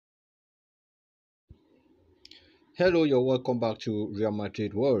Hello, you're welcome back to Real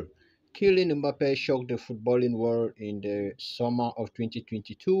Madrid World. Kylian Mbappe shocked the footballing world in the summer of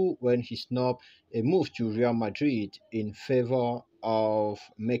 2022 when he snubbed a move to Real Madrid in favor of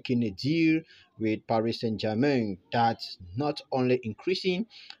making a deal with Paris Saint-Germain that's not only increasing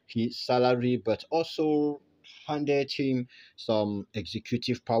his salary but also handed him some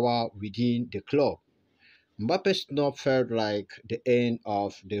executive power within the club. Mbappe's snub felt like the end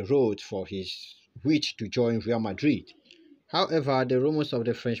of the road for his wish to join Real Madrid. However, the rumors of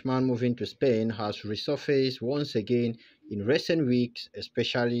the Frenchman moving to Spain has resurfaced once again in recent weeks,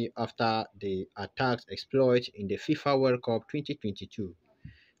 especially after the attacks exploit in the FIFA World Cup 2022.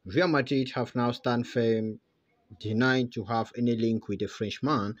 Real Madrid have now stand firm, denying to have any link with the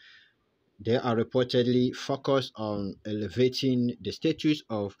Frenchman. They are reportedly focused on elevating the status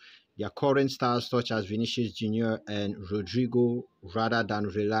of their current stars such as Vinicius Junior and Rodrigo rather than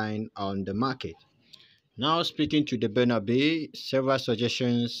relying on the market. Now speaking to the Bernabeu, several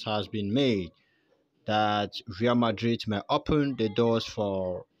suggestions has been made that Real Madrid may open the doors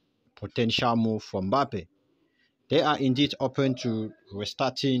for potential move from Mbappe. They are indeed open to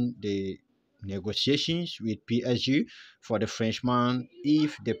restarting the negotiations with PSG for the Frenchman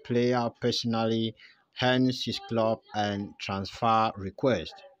if the player personally hands his club and transfer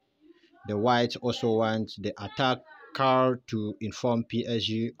request. The Whites also want the attacker to inform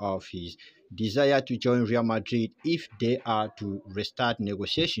PSG of his desire to join Real Madrid if they are to restart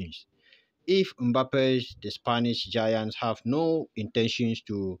negotiations. If Mbappe's the Spanish Giants have no intentions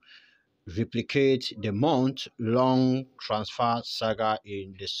to replicate the month-long transfer saga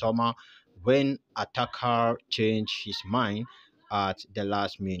in the summer when attacker changed his mind at the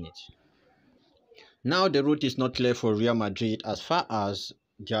last minute. Now the route is not clear for Real Madrid as far as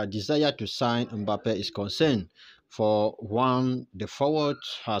their desire to sign Mbappe is concerned. For one, the forward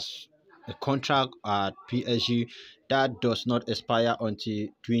has a contract at PSG that does not expire until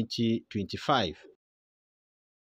 2025.